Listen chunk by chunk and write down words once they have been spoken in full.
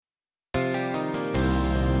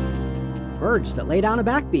birds that lay down a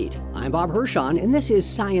backbeat. I'm Bob Hirschon, and this is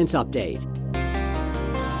Science Update.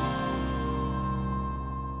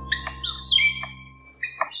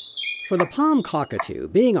 For the palm cockatoo,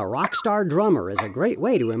 being a rock star drummer is a great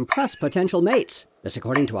way to impress potential mates. This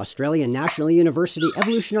according to Australian National University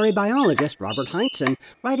evolutionary biologist Robert Heinsohn,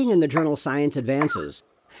 writing in the journal Science Advances.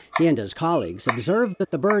 He and his colleagues observed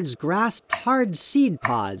that the birds grasped hard seed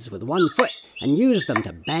pods with one foot and used them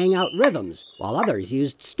to bang out rhythms, while others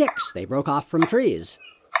used sticks they broke off from trees.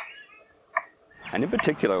 And in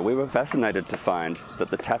particular, we were fascinated to find that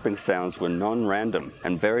the tapping sounds were non-random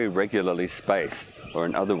and very regularly spaced, or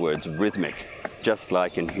in other words, rhythmic, just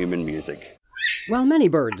like in human music. While many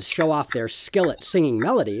birds show off their skill at singing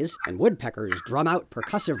melodies, and woodpeckers drum out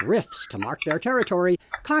percussive riffs to mark their territory,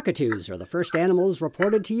 cockatoos are the first animals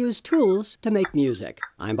reported to use tools to make music.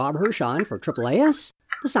 I'm Bob Hirschon for AAAS,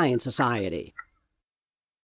 the Science Society.